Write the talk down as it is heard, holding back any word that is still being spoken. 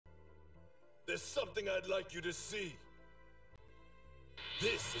There's something I'd like you to see.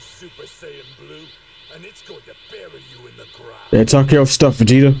 This is Super Saiyan Blue, and it's going to bury you in the ground. Yeah, talk your stuff,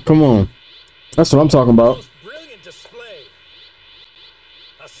 Vegeta. Come on. That's what I'm talking about. Most brilliant display.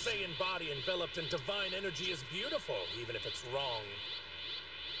 A Saiyan body enveloped in divine energy is beautiful, even if it's wrong.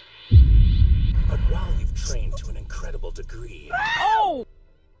 But while you've trained to an incredible degree,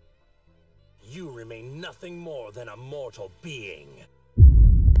 you remain nothing more than a mortal being.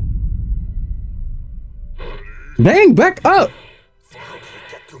 Dang, back up. How did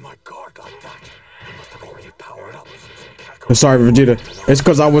you get through my guard like that? You must have already powered up. I'm sorry, Vegeta. It's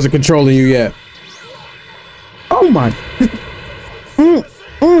because I wasn't controlling you yet. Oh my.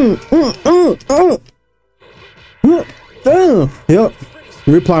 Yep.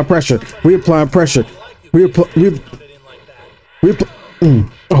 We applying pressure. We applying pressure.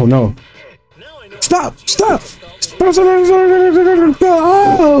 Oh no. Stop! Stop!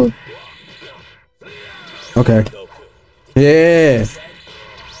 Oh. Okay. Yeah.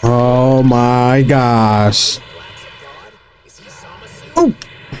 Oh my gosh. Oh.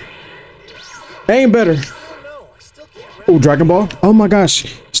 Ain't better. Oh, Dragon Ball. Oh my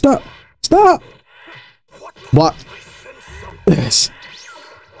gosh. Stop. Stop. What? This.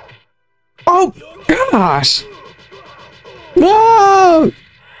 Oh gosh. No.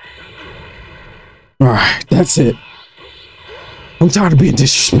 All right, that's it. I'm tired of being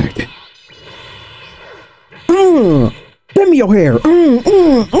disrespected. Give me your hair.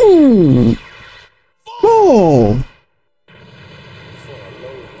 Oh.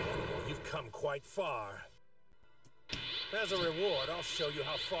 You've come quite far. As a reward, I'll show you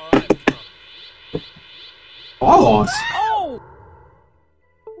how far I've come. Oh.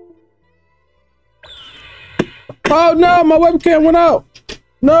 Oh no, my webcam went out.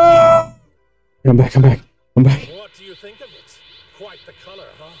 No. Come back, come back, come back. What do you think of it? Quite the color,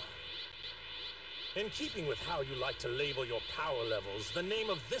 huh? In keeping with how you like to label your power levels, the name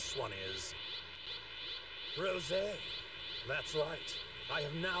of this one is Rosé. That's right. I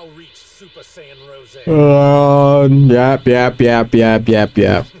have now reached Super Saiyan Rosé. Yep.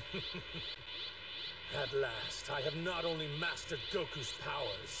 At last, I have not only mastered Goku's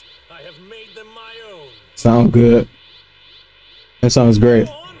powers, I have made them my own. Sound good. That sounds great.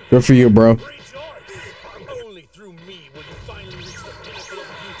 Good for you, bro. Only through me will you finally reach the pinnacle of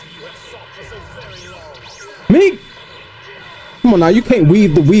beauty you have sought for so very long. Me? Come on now, you can't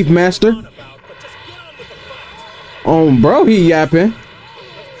weave the weave master. Oh, bro, he yapping. Of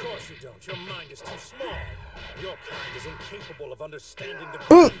course you don't. Your mind is too small. Your kind is incapable of understanding the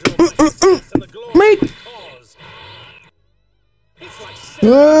grandeur of my success and the glory of my cause. It's like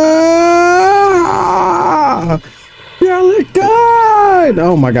God!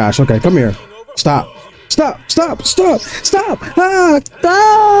 Oh my gosh. Okay, come here. Stop. Stop. Stop. Stop. Stop.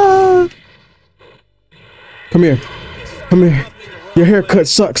 Ah. Come here. Come here. Your haircut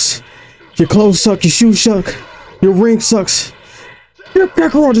sucks. Your clothes suck. Your shoes suck. Your ring sucks. Your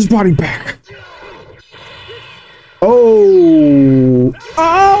Kakarot's body back. Oh.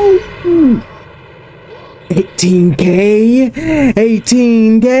 Oh. 18K.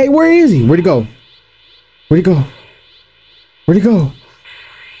 18K. Where is he? Where'd he go? Where'd he go? Where'd he go?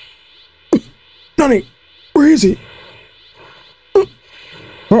 Nani, where is he?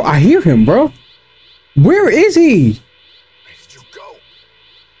 Bro, I hear him, bro. Where is he? Where did you go?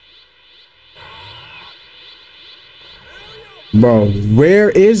 Bro, where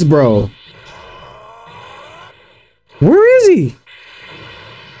is bro? Where is he?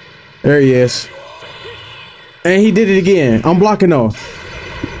 There he is. And he did it again. I'm blocking though.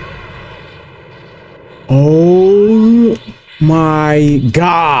 Oh my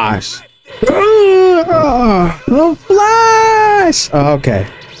gosh. The flash. Okay.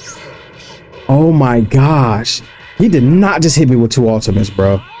 Oh my gosh. He did not just hit me with 2 ultimates,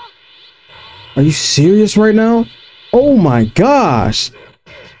 bro. Are you serious right now? Oh my gosh.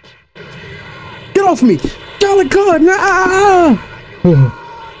 Get off me. Golly God. Nah.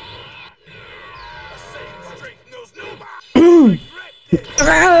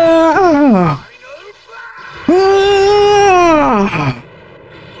 Ah.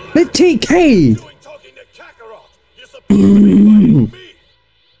 15K.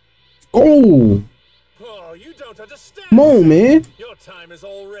 Oh. Oh, you don't understand. Come on, man. Your time is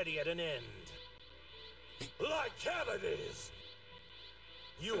already at an end. Like hell it is.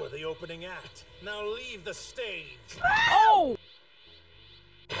 You are the opening act. Now leave the stage. Oh!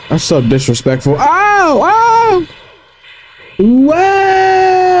 That's so disrespectful. Ow! Ow!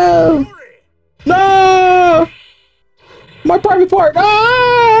 Wow! No! My private part!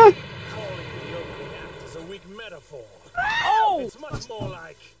 Ah! Calling the opening act is a weak metaphor. Oh! It's much more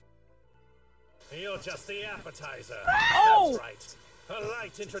like You're just the appetizer. That's right. A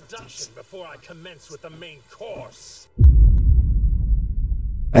light introduction before I commence with the main course.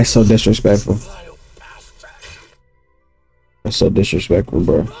 That's so disrespectful. Vile bastard. That's so disrespectful,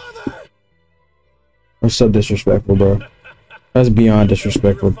 bro. That's so disrespectful, bro. That's beyond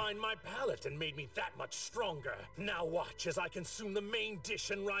disrespectful. Refined my palate and made me that much stronger. Now watch as I consume the main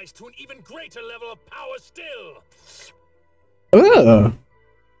dish and rise to an even greater level of power still. Ugh.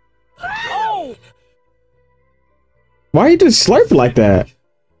 Oh! Why you just slurp like that?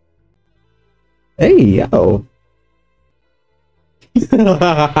 Hey, yo.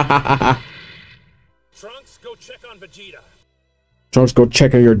 Trunks, go check on Vegeta. Trunks, go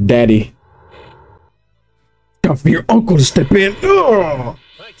check on your daddy. Time for your uncle to step in. Ugh.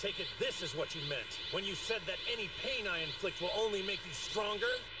 I take it this is what you meant when you said that any pain I inflict will only make you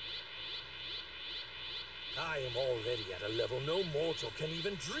stronger? I am already at a level no mortal can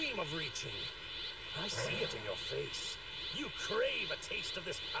even dream of reaching. I see it in your face. You crave a taste of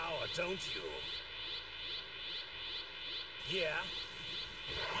this power, don't you? Yeah.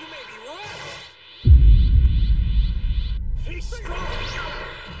 You may be right. He's strong.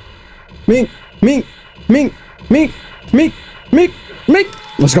 Mink, mink, mink, mink, mink, mink, mink.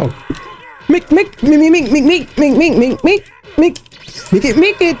 Let's go. Mink, mink, mink, mink, mink, mink, mink, mink, mink, mink, mink. Make it,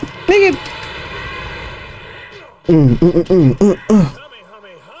 make it, make it.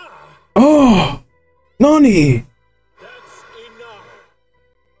 Oh, Nani. That's enough.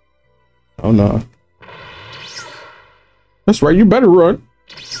 Oh no. That's right. You better run.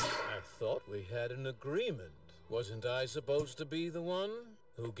 I thought we had an agreement. Wasn't I supposed to be the one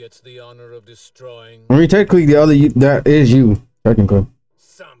who gets the honor of destroying? I mean, technically, the other that is you. Technically.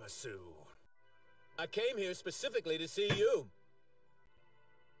 Zamasu. I came here specifically to see you.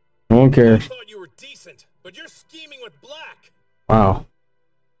 I don't care. I thought you were decent, but you're scheming with Black. Wow.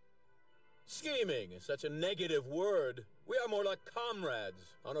 Scheming is such a negative word. We are more like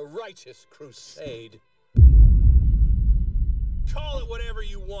comrades on a righteous crusade. Call it whatever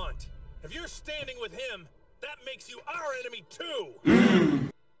you want. If you're standing with him, that makes you our enemy too.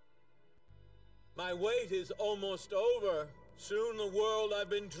 My wait is almost over. Soon the world I've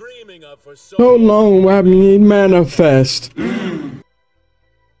been dreaming of for so long will have me manifest.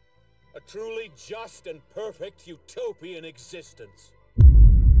 A truly just and perfect utopian existence.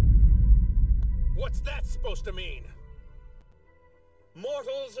 What's that supposed to mean?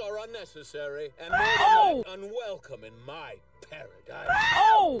 Mortals are unnecessary and more than not unwelcome in my paradise.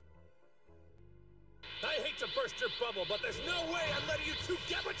 I hate to burst your bubble, but there's no way I'm letting you two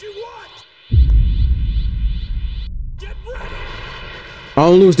get what you want! Get ready! I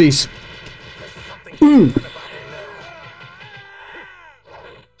don't lose these. There's something different about him now.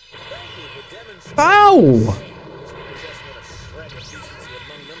 Thank you for demonstrating. Ow! Possess not a shred of decency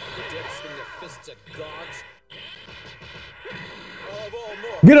among them who dare swing their fists at gods. Of all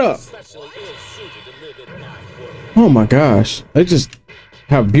mortals, Get up! especially ill-suited to live in my world. Oh my gosh. They just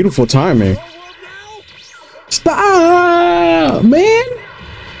have beautiful timing. Your world now? Stop, man.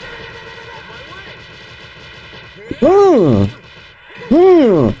 Oh,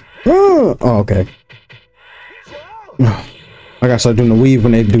 okay. I gotta start doing the weave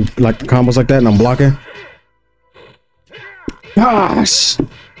when they do like combos like that and I'm blocking. Gosh.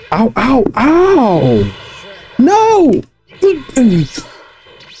 Ow, ow, ow. No.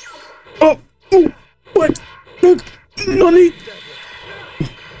 Oh, what? Nani?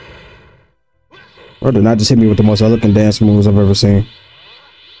 Bro did not just hit me with the most elegant dance moves I've ever seen.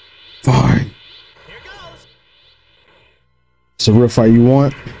 Fine. Here goes! It's a real fight you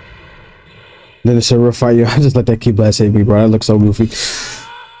want. Then it's a real fight you. I just let that key blast hit me, bro. That looks so goofy.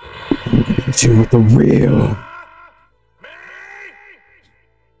 Hit you with the real.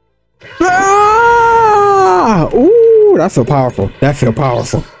 Ah! Ooh, that feel powerful. That feel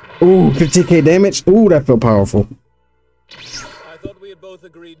powerful. Ooh, 15k damage. Ooh, that feel powerful. I thought we had both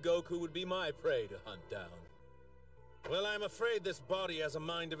agreed Goku would be my prey to hunt down. Well, I'm afraid this body has a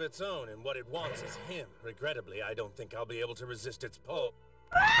mind of its own, and what it wants is him. Regrettably, I don't think I'll be able to resist its pull.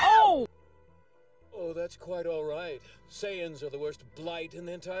 Oh, that's quite all right. Saiyans are the worst blight in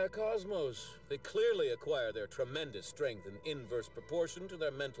the entire cosmos. They clearly acquire their tremendous strength in inverse proportion to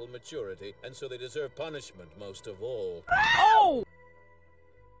their mental maturity, and so they deserve punishment most of all.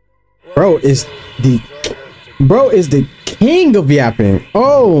 Bro is the king of yapping.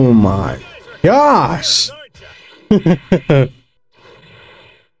 Oh my gosh. Taste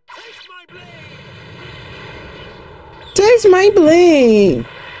my blade! Taste my blade.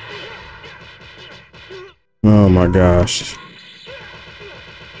 Oh my gosh.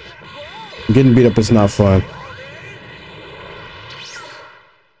 Getting beat up is not fun.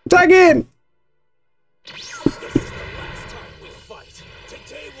 Tag in.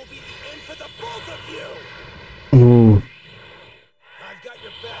 for the both of you! Ooh. I've got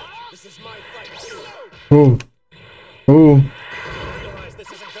your back. This is my fight too. Ooh. Ooh. I realize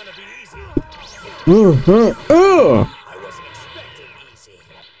this isn't gonna be easy. I wasn't expecting easy.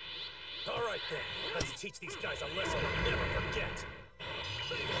 All right then, let's teach these guys a lesson they'll never forget.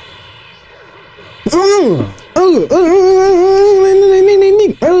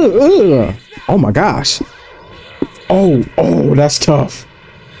 Oh my gosh. Oh, that's tough.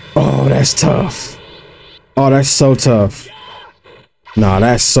 Oh, that's tough. Oh, that's so tough. Nah,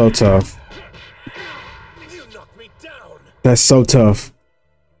 that's so tough. You knocked me down. That's so tough.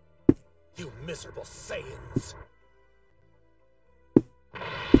 You miserable Saiyans.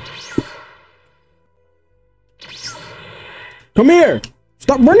 Come here.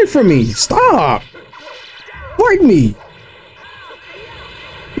 Stop running from me. Stop. Fight me.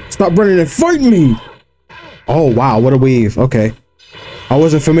 Stop running and fight me. Oh, wow. What a weave. Okay. I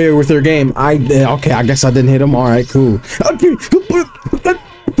wasn't familiar with their game. Okay, I guess I didn't hit him. All right, cool.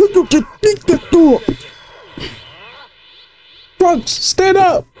 Trunks, stand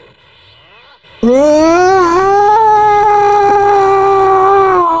up. Ooh,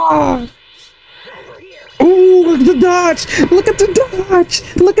 look at the dodge. Look at the dodge.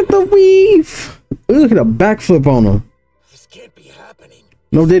 Look at the weave. Look at a backflip on him. This can't be happening.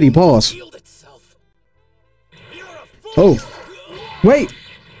 No diddy, pause. Oh, wait.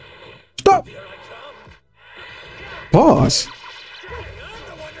 Stop. Pause.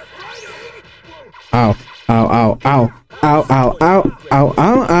 Ow, ow, ow, ow, ow, ow, ow, ow, ow,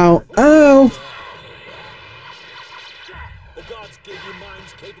 ow, ow. The gods gave you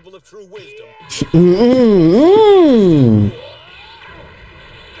minds capable of true wisdom.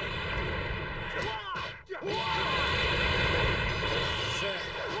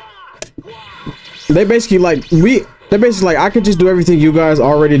 They basically like I could just do everything you guys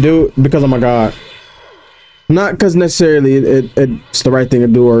already do because I'm a god. Not because necessarily it's the right thing to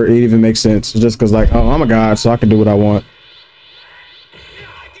do or it even makes sense. It's just because like, oh, I'm a god, so I can do what I want.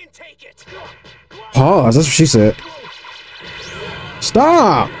 Pause. That's what she said.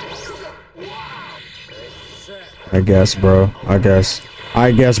 Stop. I guess, bro. I guess,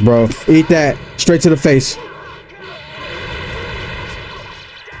 bro. Eat that straight to the face.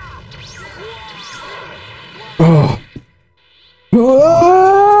 Oh.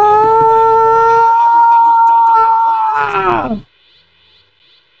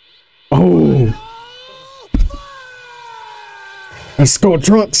 Oh. Let's go,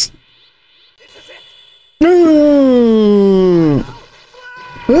 Trunks. Level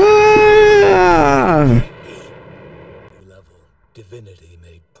divinity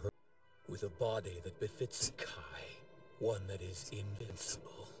made perfect, with a body that befits a Kai, one that is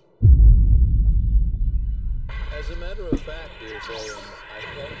invincible. As a matter of fact, dear Saiyans, I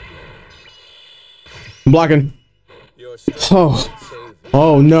thank you. Blocking. Your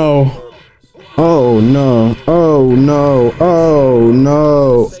Oh no. Oh no. Oh no. Oh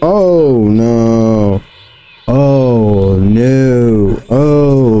no. Oh no. Oh no.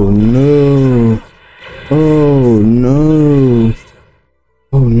 Oh no. Oh no.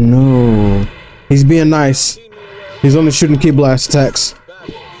 Oh no. He's being nice. He's only shooting key blast attacks.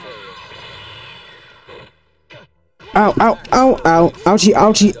 Ow, ow, ow, ow, ouchie,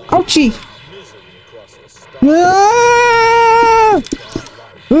 ouchie, ouchie. Ah!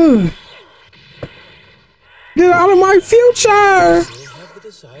 Get out of my future.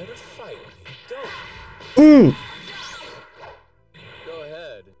 Go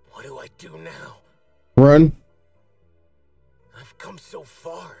ahead. What do I do now? Run. I've come so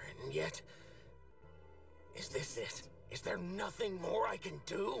far, and yet... Is this it? Is there nothing more I can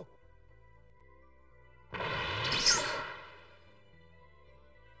do?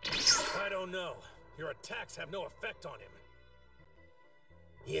 I don't know. Your attacks have no effect on him.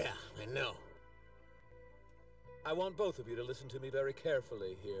 Yeah, I know. I want both of you to listen to me very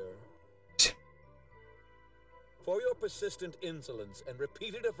carefully here. For your persistent insolence and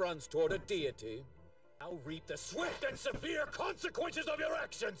repeated affronts toward a deity, I'll reap the swift and severe consequences of your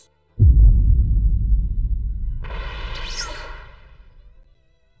actions!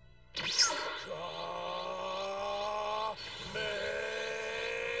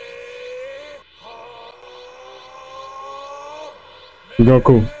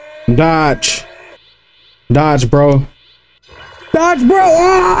 Goku. Dodge. Dodge, bro. Dodge, bro.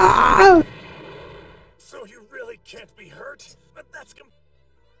 Ah! So you really can't be hurt? But that's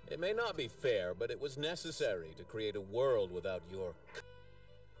It may not be fair, but it was necessary to create a world without your...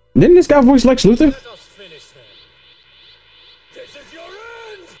 Didn't this guy voice Lex Luthor? Let us finish then. This is your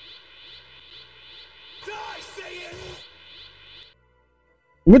end! Die, Saiyan!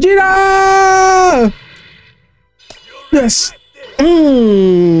 Vegeta! Yes.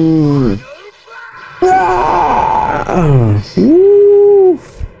 Woo.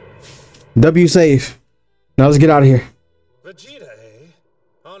 W safe. Now let's get out of here. Vegeta, eh?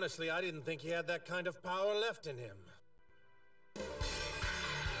 Honestly, I didn't think he had that kind of power left in him.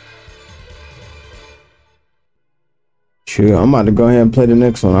 Shoot, I'm about to go ahead and play the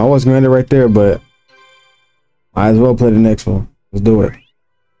next one. I was going to end it right there, but might as well play the next one. Let's do it.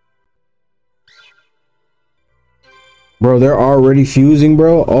 Bro, they're already fusing,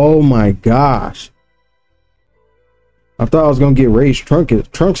 bro. Oh my gosh. I thought I was going to get Ray's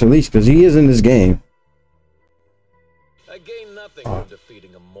Trunks at least, because he is in this game. I gain nothing from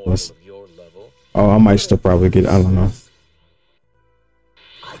defeating a mortal of your level. Oh, I might still probably get, I don't know.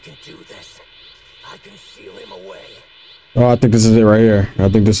 I can do this. I can seal him away. Oh, I think this is it right here. I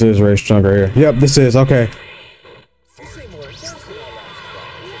think this is Ray's Trunk right here. Yep, this is. Okay. You seem more intense than our last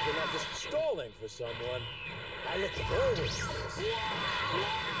fight. If you're not just stalling for someone. I look forward to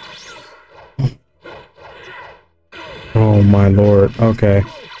this. Oh my lord. Okay.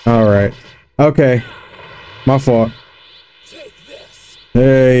 All right. Okay. My fault. Take this.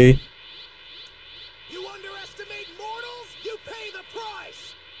 Hey. You underestimate mortals, you pay the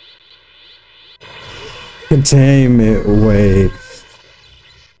price. Containment wave.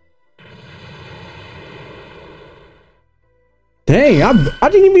 Dang, I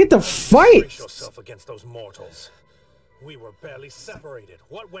didn't even get to fight. Brace yourself against those mortals. We were barely separated.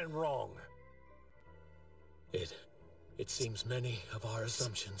 What went wrong? It seems many of our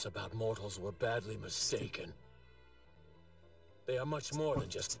assumptions about mortals were badly mistaken. They are much more than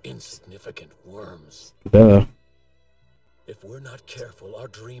just insignificant worms. Duh. If we're not careful, our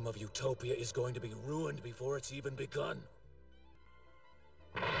dream of utopia is going to be ruined before it's even begun.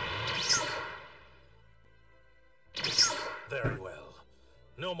 Very well.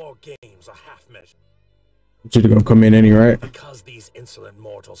 No more games or half measures. You're gonna come in any, right? Because these insolent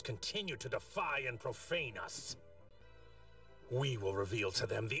mortals continue to defy and profane us, we will reveal to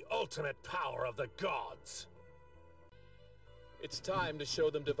them the ultimate power of the gods. It's time to show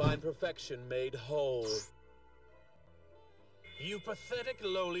them divine perfection made whole. You pathetic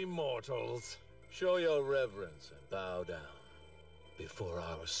lowly mortals. Show your reverence and bow down before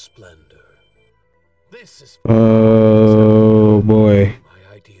our splendor. This is Oh boy.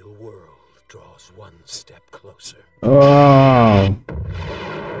 my ideal world draws one step closer. Oh.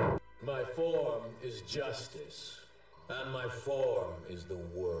 My form is justice, and my form is the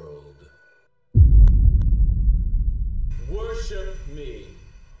world. Worship me.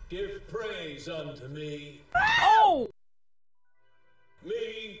 Give praise unto me. Oh!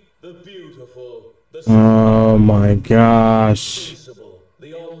 Me, the beautiful, the Oh my gosh. invincible,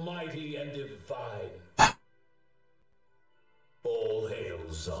 the almighty and divine. All hail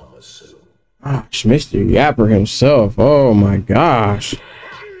Zamasu. Gosh, Mr. Yapper himself. Oh my gosh.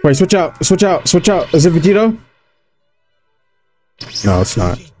 Wait, switch out, switch out, switch out. Is it Vegito? No, it's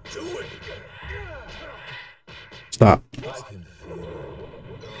not. Stop. I can feel it.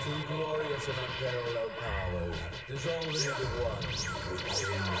 Too glorious and unparalleled powers. There's only the one within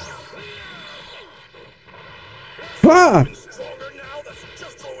me. Ah! stronger now. That's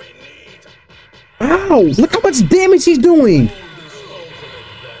just what we need. Ow! Look how much damage he's doing! This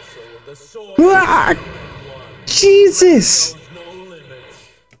ultimate vessel, the sword Ah! of one, Jesus! knows no limits.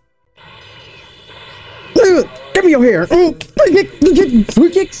 Give me your hair! Oh!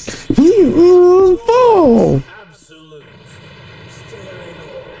 Absolute. Staring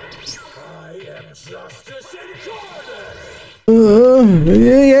all. I am justice incarnate.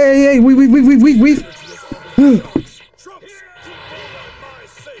 Yeah. We. Trunks, keep going on my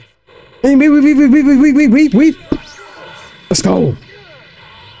safe. We. Let's go.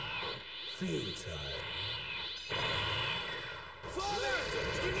 Feed time. Father,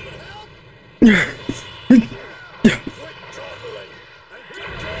 do you need help? Quit dawdling and get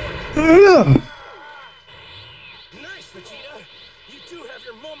going. Nice, Vegeta. You do have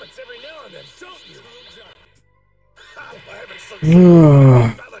your moments every now and then, don't you? Ha, I haven't searched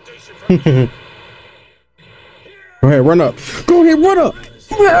validation from you. Go ahead, run up. Go ahead, run up.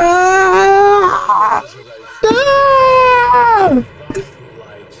 Ah! Ah!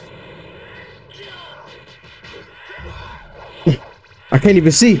 I can't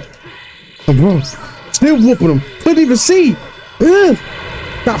even see. Oh, bro. Still whooping him. Couldn't even see. Ugh.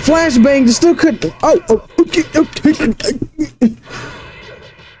 Got flashbanged and still couldn't. Oh.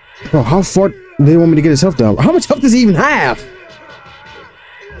 Bro, how far do they want me to get his health down? How much health does he even have?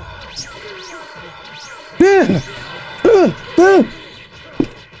 Yeah.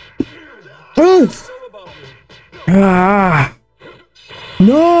 Ah.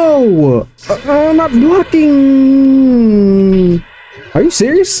 No. No! I'm not blocking. Are you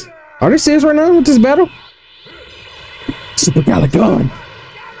serious? Are they serious right now with this battle? Super Galagon.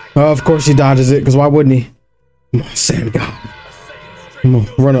 Oh, of course he dodges it, because why wouldn't he? Come on, Sand God. Come on,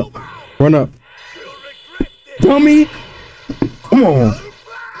 run up. Run up. Dummy! Come on.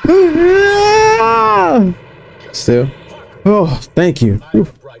 Still. Oh, thank you. I am a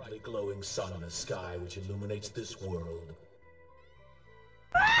brightly glowing sun in the sky which illuminates this world.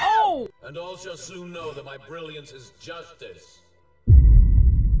 Oh! And all shall soon know that my brilliance is justice.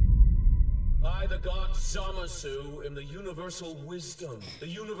 I, the god Zamasu, am the universal wisdom, the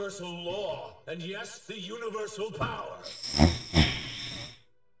universal law, and yes, the universal power.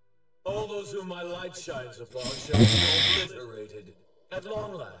 All those whom my light shines upon shall be obliterated. At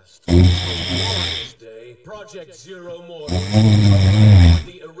long last, on this glorious day, Project Zero Mortal will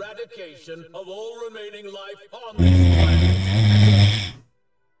the eradication of all remaining life on this planet.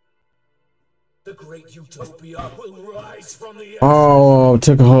 The great utopia will rise from the Oh,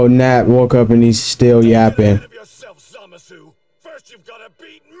 took a whole nap, woke up, and he's still yapping. Of yourself, Zamasu. First, you've got to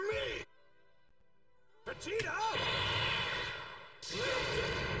beat me. Petita.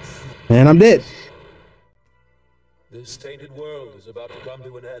 And I'm dead. This tainted world is about to come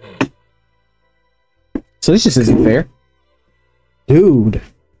to an end. So this just isn't fair. Dude.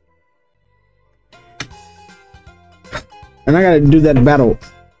 And I gotta do that battle.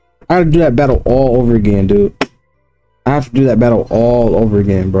 I gotta do that battle all over again, dude. I have to do that battle all over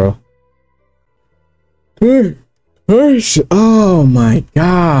again, bro. Oh my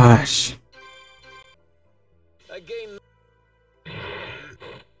gosh. Again.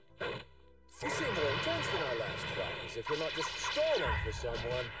 You seem more intense than our last fight, as if you're not just stalling for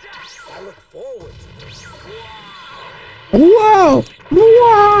someone. I look forward to this. Whoa!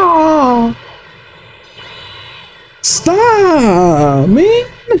 Whoa! Stop, man!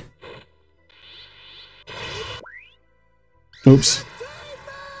 Oops.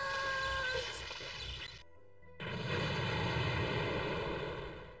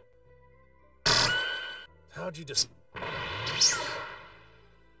 How'd you just...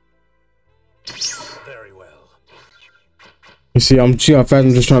 Very well. You see how fast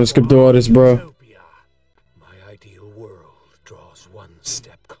I'm just trying to skip through all this, bro. Utopia. My ideal world draws one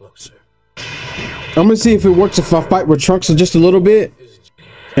step closer. I'm gonna see if it works if I fight with Trunks just a little bit,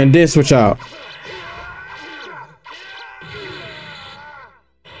 and then switch out.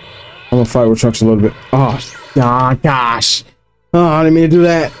 I'm gonna fight with Trunks a little bit. Oh, gosh. Oh, I didn't mean to do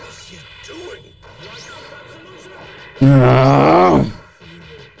that. Oh.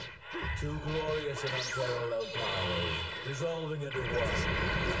 Two glorious and unparalleled powers, dissolving into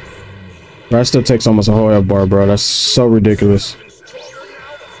one. That still takes almost a whole F bar, bro. That's so ridiculous.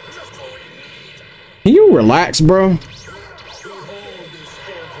 Can you relax, bro? Behold this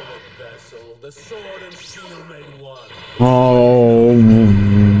ultimate vessel, the sword and shield made one. Oh,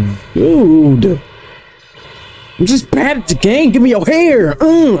 dude. I'm just bad at the game. Give me your hair.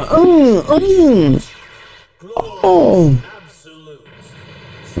 Oh.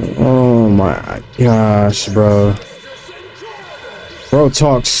 Oh my gosh, bro. Bro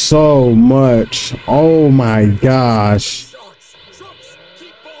talks so much. Oh my gosh.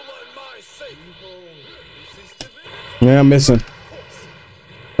 Yeah, I'm missing.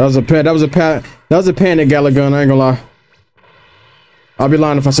 That was a panic gala gun, I ain't gonna lie. I'll be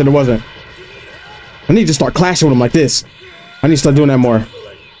lying if I said it wasn't. I need to start clashing with him like this. I need to start doing that more.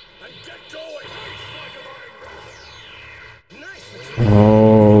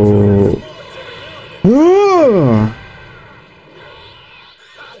 Oh.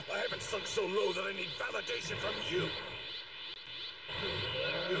 I haven't sunk so low that I need validation from you.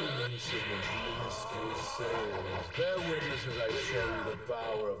 Bear witness as I show you the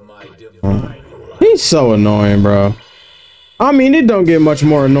power of my divine light. He's so annoying, bro. I mean, it don't get much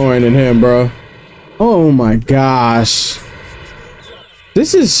more annoying than him, bro. Oh my gosh.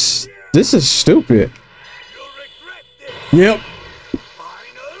 This is stupid. Yep.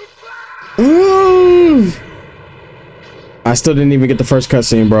 I still didn't even get the first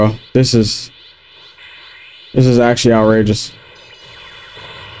cutscene, bro. This is actually outrageous.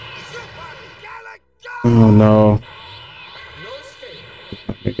 Oh no.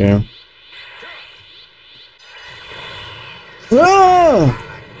 Again. Oh!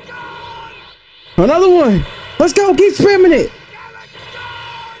 Another one. Let's go. Keep spamming it.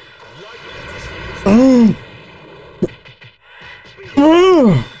 Oh.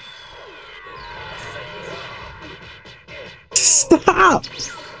 Oh. Stop.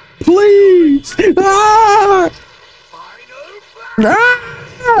 Please. Ah. Ah.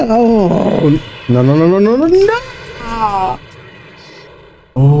 Oh. No.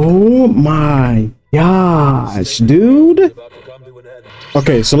 Oh my gosh, dude.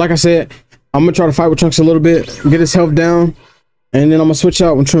 Okay, so like I said, I'm gonna try to fight with Trunks a little bit, get his health down, and then I'm gonna switch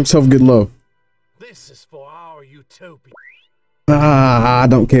out when Trunks' health get low. This is for our utopia. I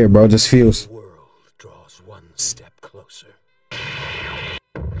don't care, bro. It just feels. The world draws one step closer.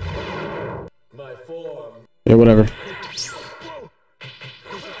 My form. Yeah, whatever.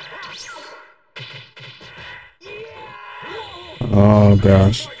 Oh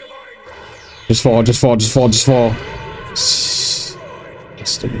gosh. Just fall, just fall, just fall, just fall.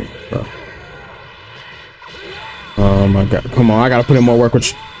 That's the move, bro. Oh my god. Come on, I gotta put in more work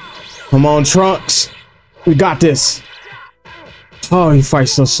with you. Come on, Trunks. We got this. Oh, he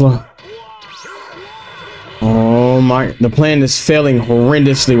fights so slow. Oh my, the plan is failing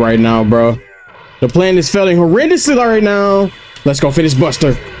horrendously right now, bro. The plan is failing horrendously right now. Let's go finish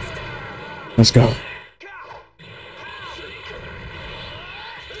Buster. Let's go.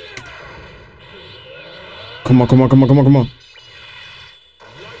 Come on, come on, come on, come on, come on.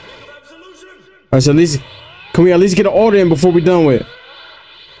 Alright, so at least, can we at least get an order in before we're done with it?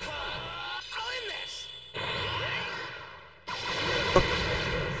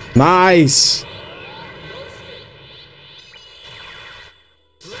 Nice.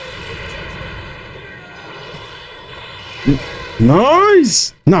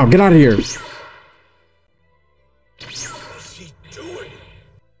 Nice. No, get out of here. What's he doing?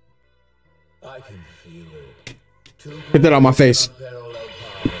 I can feel it. Get that out of my face.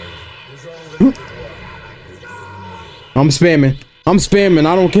 I'm spamming. I'm spamming.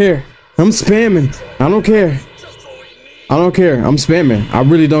 I don't care. I'm spamming. I don't care. I don't care. I'm spamming. I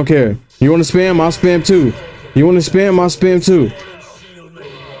really don't care. You want to spam? I'll spam too. You want to spam? I'll spam too.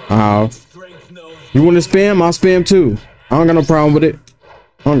 You want to spam? I'll spam too. I don't got no problem with it.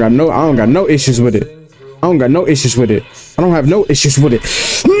 I don't got no issues with it. I don't got no issues with it. I don't have no issues with it.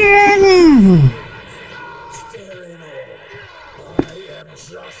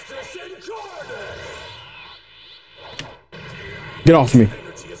 Get off me.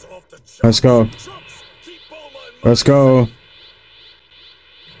 Let's go. Let's go.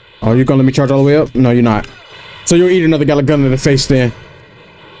 Oh, you gonna let me charge all the way up? No, you're not. So you'll eat another gun in the face then.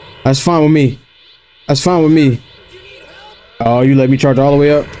 That's fine with me. That's fine with me. Oh, you let me charge all the way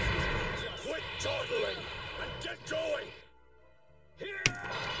up? Quit toddling and get going.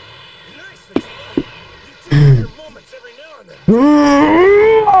 Nice that you take your moments every now and then.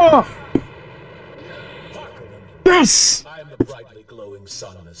 Yes! I am the brightly glowing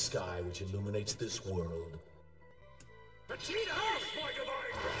sun in the sky which illuminates this world.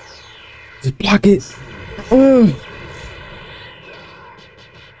 Just block it.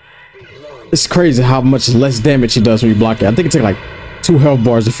 It's crazy how much less damage he does when you block it. I think it takes like 2 health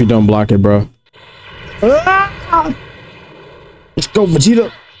bars if you don't block it, bro. Let's go,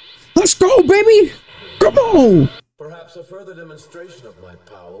 Vegeta. Let's go, baby. Come on. Perhaps a further demonstration of my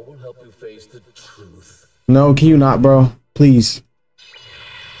power will help you face the truth. No, can you not, bro? Please.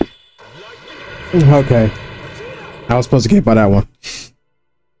 Okay. I was supposed to get by that one.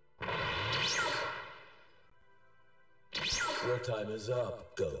 Your time is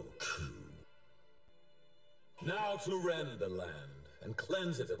up, Goku. Now to rend the land and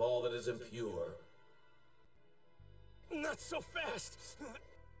cleanse it of all that is impure. Not so fast.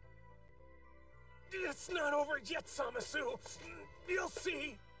 It's not over yet, Zamasu. You'll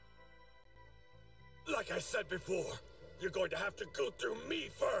see. Like I said before, you're going to have to go through me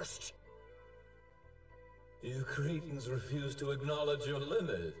first. You Cretans refuse to acknowledge your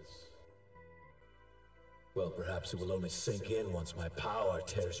limits. Well, perhaps it will only sink in once my power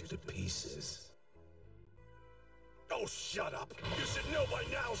tears you to pieces. Oh, shut up. You should know by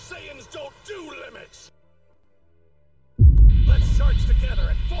now Saiyans don't do limits. Let's charge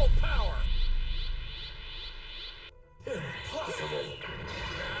together at full power. Impossible.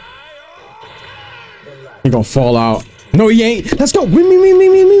 He gonna fall out. No, he ain't. Let's go.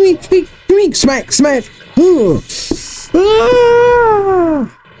 Me. Smack. Ah!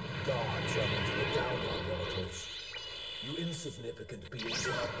 You insignificant beings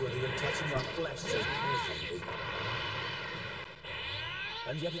are not worthy of touching our flesh so casually.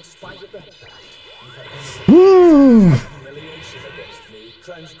 And yet, in spite of that fact, you have done humiliation against me,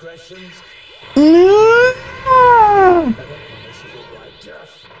 transgressions.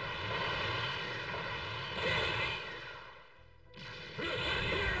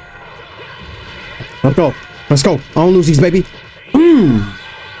 Let's go. I don't lose these, baby.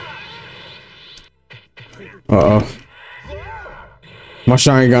 Uh-oh. My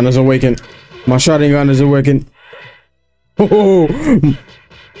Sharingan is awakened. Oh.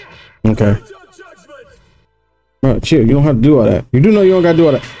 Okay. Bro, chill. You don't have to do all that. You do know you don't gotta do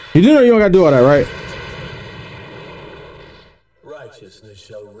all that. You do know you don't gotta do all that, right? Righteousness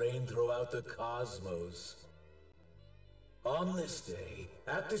shall reign throughout the cosmos. On this day,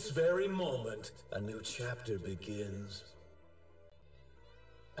 at this very moment, a new chapter begins.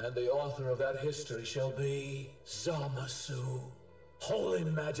 And the author of that history shall be Zamasu, Holy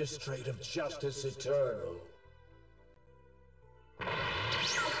Magistrate of Justice Eternal.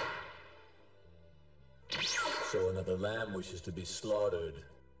 So another lamb wishes to be slaughtered.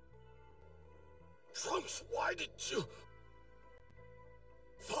 Trunks, why did you...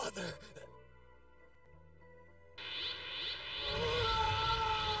 Father...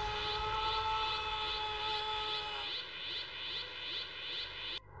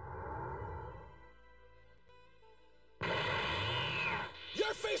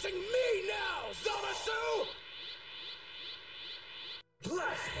 You're facing me now, Zamasu!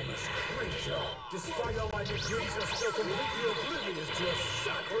 Blasphemous creature! Despite all my degrees, you're still completely oblivious to your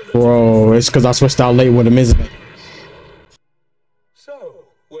sacrilege. Bro, it's because I switched out late with him, isn't it? So,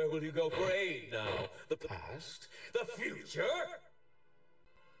 where will you go for aid now? The past? The future?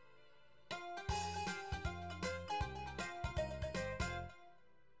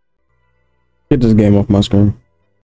 Get this game off my screen.